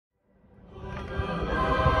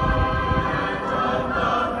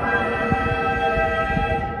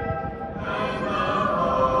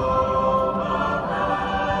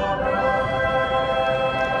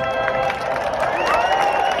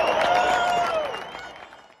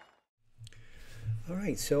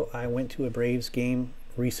right, so I went to a Braves game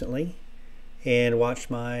recently and watched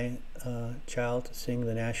my child sing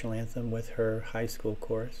the national anthem with her high school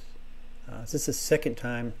chorus. This is the second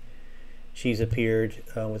time she's appeared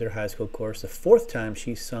with her high school chorus. The fourth time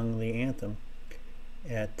she sung the anthem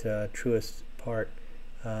at Truist Park.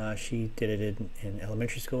 She did it in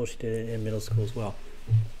elementary school. She did it in middle school as well.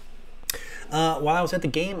 While I was at the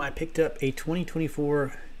game, I picked up a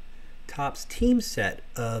 2024 Topps team set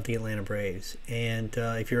of the Atlanta Braves. And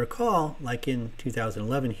if you recall, like in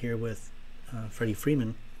 2011 here with Freddie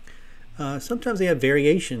Freeman, sometimes they have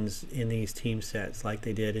variations in these team sets like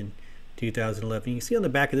they did in 2011. You can see on the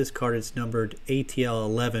back of this card it's numbered ATL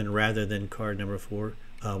 11 rather than card number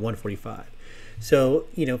 145. So,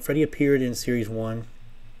 you know, Freddie appeared in Series 1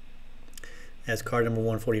 as card number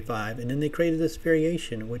 145, and then they created this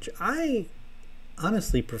variation, which I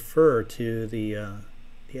honestly prefer to the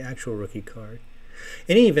actual rookie card.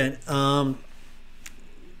 In any event,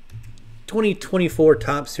 2024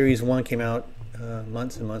 Topps Series 1 came out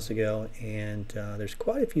months and months ago, and there's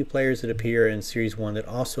quite a few players that appear in Series 1 that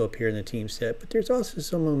also appear in the team set, but there's also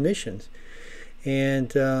some omissions.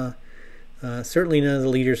 And certainly none of the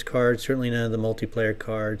leaders cards, certainly none of the multiplayer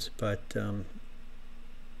cards, but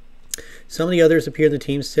some of the others appear in the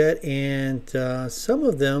team set, and some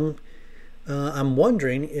of them I'm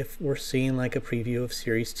wondering if we're seeing like a preview of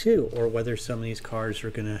Series 2, or whether some of these cards are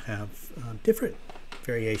going to have different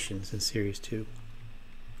variations in Series 2.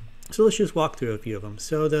 So let's just walk through a few of them.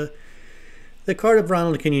 So the card of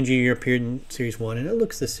Ronald Acuna Jr. appeared in Series 1, and it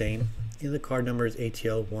looks the same. You know, the card number is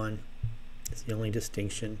ATL 1. It's the only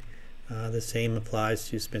distinction. The same applies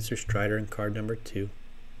to Spencer Strider in card number 2.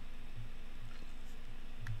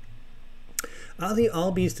 Ozzie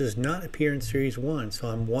Albies does not appear in Series 1, so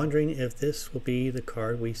I'm wondering if this will be the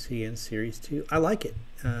card we see in Series 2. I like it.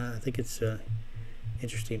 I think it's an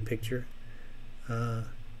interesting picture.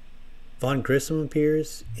 Vaughn Grissom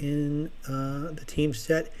appears in the team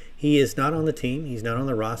set. He is not on the team. He's not on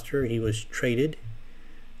the roster. He was traded,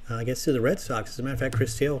 I guess, to the Red Sox. As a matter of fact,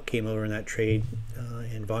 Chris Sale came over in that trade,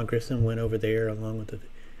 and Vaughn Grissom went over there along with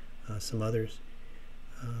some others.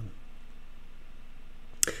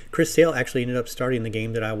 Chris Sale actually ended up starting the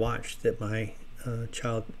game that I watched, that my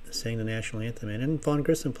child sang the national anthem in, and Vaughn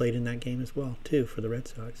Grissom played in that game as well, too, for the Red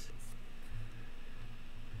Sox.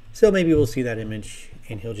 So maybe we'll see that image,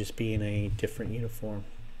 and he'll just be in a different uniform.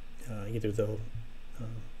 Either they'll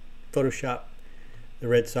Photoshop the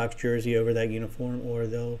Red Sox jersey over that uniform, or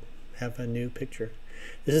they'll have a new picture.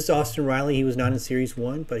 This is Austin Riley. He was not in Series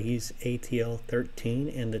 1, but he's ATL 13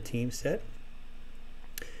 in the team set.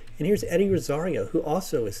 And here's Eddie Rosario, who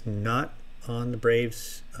also is not on the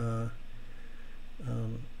Braves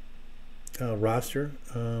roster.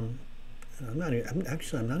 I'm not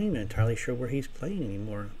even entirely sure where he's playing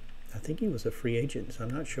anymore. I think he was a free agent, so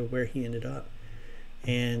I'm not sure where he ended up.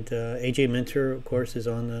 And AJ Minter, of course, is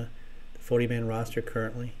on the 40-man roster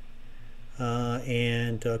currently.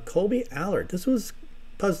 And Colby Allard. This was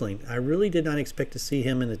puzzling. I really did not expect to see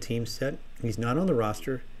him in the team set. He's not on the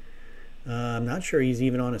roster. I'm not sure he's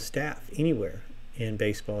even on a staff anywhere in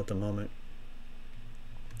baseball at the moment.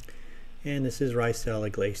 And this is Raisel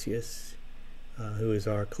Iglesias, who is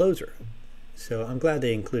our closer. So I'm glad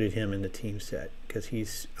they included him in the team set, because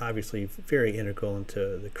he's obviously very integral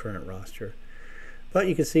into the current roster. But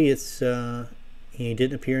you can see it's he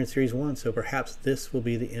didn't appear in Series 1, so perhaps this will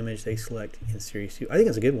be the image they select in Series 2. I think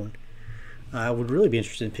it's a good one. I would really be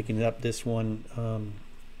interested in picking up this one.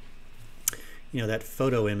 You know, that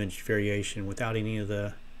photo image variation without any of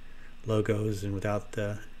the logos and without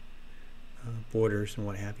the borders and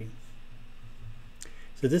what have you.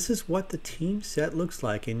 So this is what the team set looks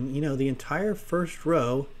like, and you know, the entire first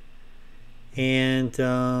row and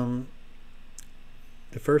the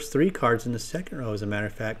first 3 cards in the second row, as a matter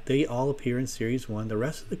of fact, they all appear in Series 1. The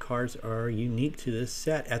rest of the cards are unique to this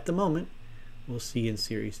set at the moment. We'll see in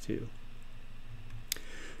Series 2.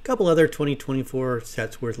 A couple other 2024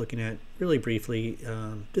 sets worth looking at really briefly.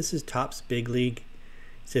 This is Topps Big League.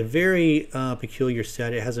 It's a very peculiar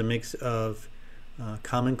set. It has a mix of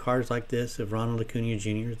common cards like this of Ronald Acuna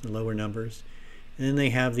Jr., the lower numbers. And then they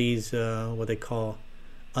have these what they call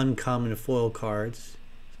uncommon foil cards.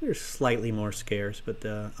 They're slightly more scarce, but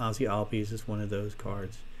Ozzie Albies is one of those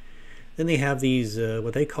cards. Then they have these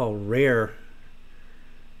what they call rare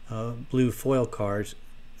blue foil cards.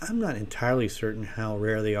 I'm not entirely certain how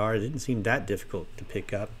rare they are. It didn't seem that difficult to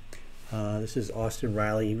pick up. This is Austin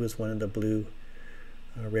Riley. He was one of the blue,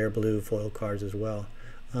 rare blue foil cards as well.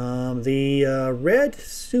 The red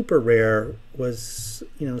super rare was,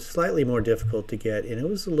 you know, slightly more difficult to get, and it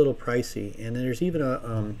was a little pricey. And then there's even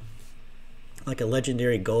a like a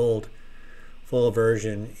legendary gold full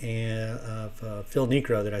version of Phil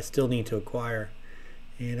Niekro that I still need to acquire,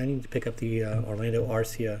 and I need to pick up the Orlando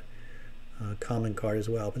Arcia common card as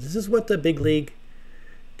well. But this is what the Big League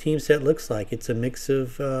team set looks like. It's a mix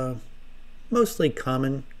of mostly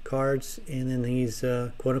common cards, and then these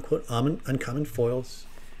quote-unquote uncommon foils,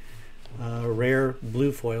 rare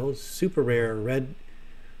blue foils, super rare red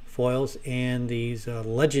foils, and these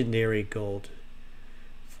legendary gold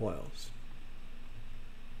foils.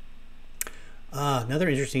 Another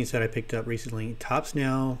interesting set I picked up recently, Topps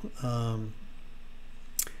Now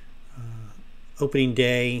opening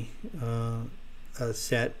day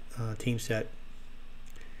set, team set,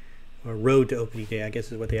 or road to opening day, I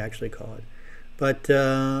guess is what they actually call it. But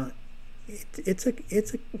it's a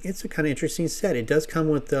kind of interesting set. It does come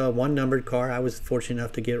with one numbered card. I was fortunate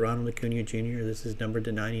enough to get Ronald Acuna Jr. This is numbered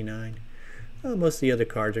to 99. Most of the other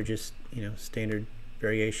cards are just, you know, standard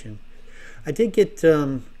variation. I did get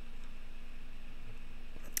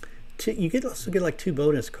you also get like 2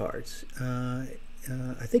 bonus cards. I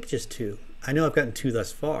think just 2. I know I've gotten 2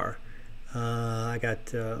 thus far. I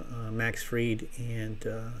got Max Fried and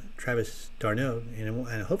Travis d'Arnaud,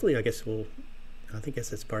 and hopefully, I think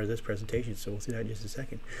that's part of this presentation, so we'll see that in just a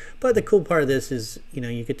second. But the cool part of this is, you know,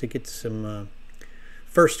 you get to get some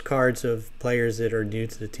first cards of players that are new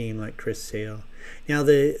to the team, like Chris Sale. Now,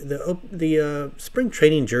 the spring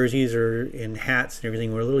training jerseys and hats and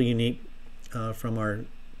everything were a little unique from our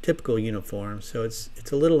typical uniforms, so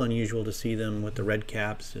it's a little unusual to see them with the red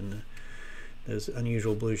caps and those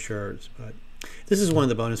unusual blue shirts. But this is one of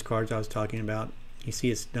the bonus cards I was talking about. You see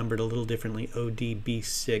it's numbered a little differently,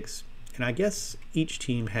 ODB6. And I guess each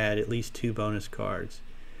team had at least 2 bonus cards.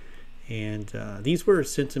 And these were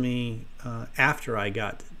sent to me after I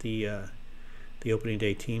got the opening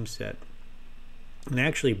day team set. And they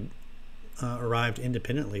actually arrived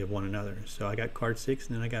independently of one another. So I got card 6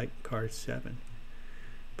 and then I got card 7.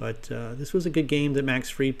 But this was a good game that Max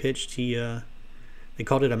Fried pitched. They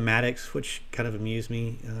called it a Maddox, which kind of amused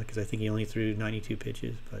me because I think he only threw 92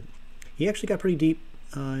 pitches. But he actually got pretty deep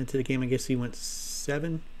into the game. I guess he went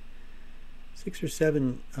 6 or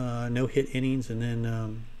 7 no-hit innings, and then I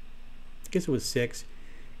guess it was 6.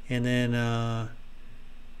 And then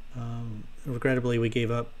regrettably, we gave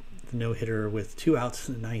up the no-hitter with 2 outs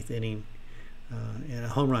in the 9th inning and a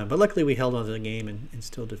home run. But luckily, we held on to the game and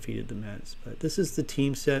still defeated the Mets. But this is the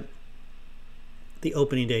team set, the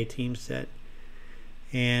opening day team set.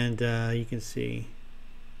 And you can see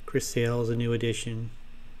Chris Sale is a new addition.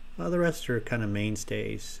 The rest are kind of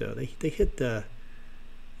mainstays. So they hit the,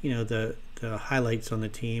 you know, the highlights on the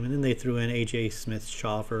team, and then they threw in AJ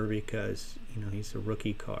Smith-Shawver because, you know, he's a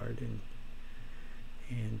rookie card,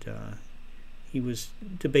 and he was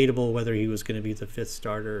debatable whether he was going to be the 5th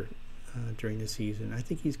starter during the season. I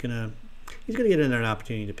think he's gonna get an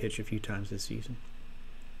opportunity to pitch a few times this season.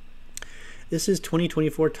 This is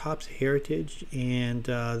 2024 Topps Heritage, and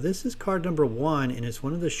this is card number 1, and it's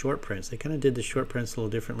one of the short prints. They kind of did the short prints a little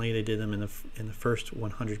differently. They did them in the first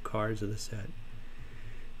 100 cards of the set.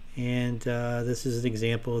 And this is an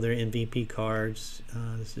example of their MVP cards.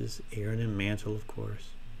 This is Aaron and Mantle, of course.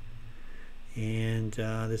 And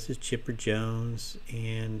this is Chipper Jones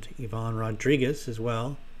and Ivan Rodriguez as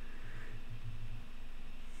well.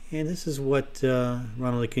 And this is what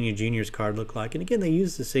Ronald Acuna Jr.'s card looked like. And again, they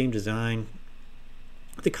used the same design.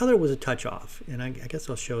 The color was a touch off, and I guess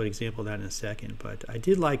I'll show an example of that in a second. But I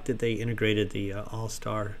did like that they integrated the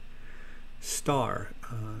All-Star star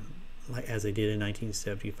as they did in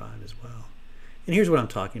 1975 as well. And here's what I'm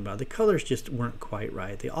talking about. The colors just weren't quite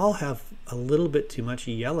right. They all have a little bit too much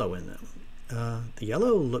yellow in them. The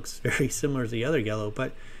yellow looks very similar to the other yellow,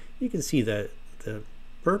 but you can see that the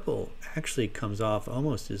purple actually comes off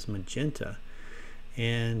almost as magenta,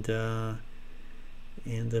 and the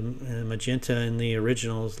magenta in the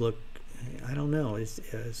originals look, I don't know,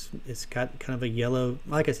 it's got kind of a yellow,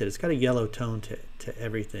 like I said, it's got a yellow tone to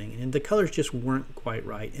everything, and the colors just weren't quite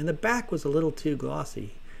right, and the back was a little too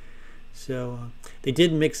glossy. So they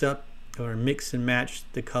did mix and match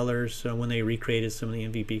the colors when they recreated some of the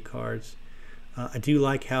MVP cards. I do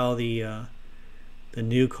like how the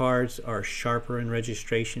new cards are sharper in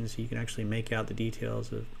registration, so you can actually make out the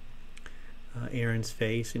details of Aaron's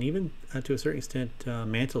face, and even to a certain extent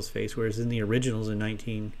Mantle's face, whereas in the originals in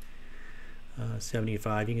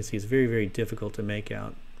 1975 you can see it's very, very difficult to make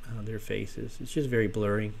out their faces. It's just very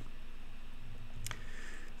blurry.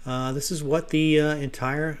 This is what the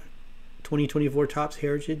entire 2024 Topps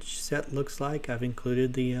Heritage set looks like. I've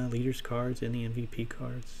included the leaders cards and the MVP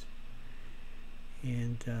cards,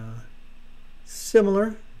 and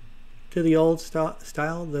similar to the old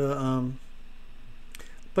style, the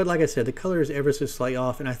But like I said, the color is ever so slightly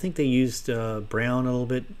off, and I think they used brown a little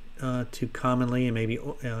bit too commonly, and maybe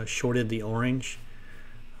shorted the orange.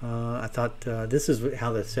 I thought this is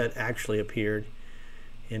how the set actually appeared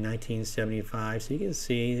in 1975. So you can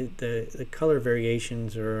see the color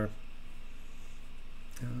variations are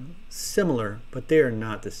similar, but they are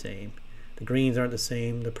not the same. The greens aren't the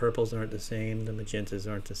same, the purples aren't the same, the magentas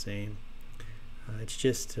aren't the same. It's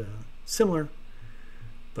just similar,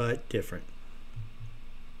 but different.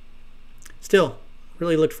 Still,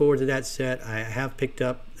 really look forward to that set. I have picked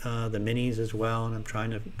up the minis as well, and I'm trying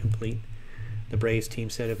to complete the Braves team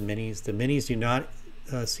set of minis. The minis do not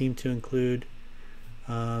seem to include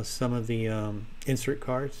some of the insert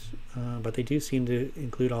cards, but they do seem to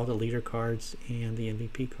include all the leader cards and the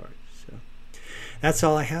MVP cards. So that's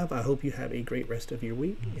all I have. I hope you have a great rest of your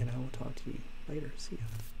week, and I will talk to you later. See ya.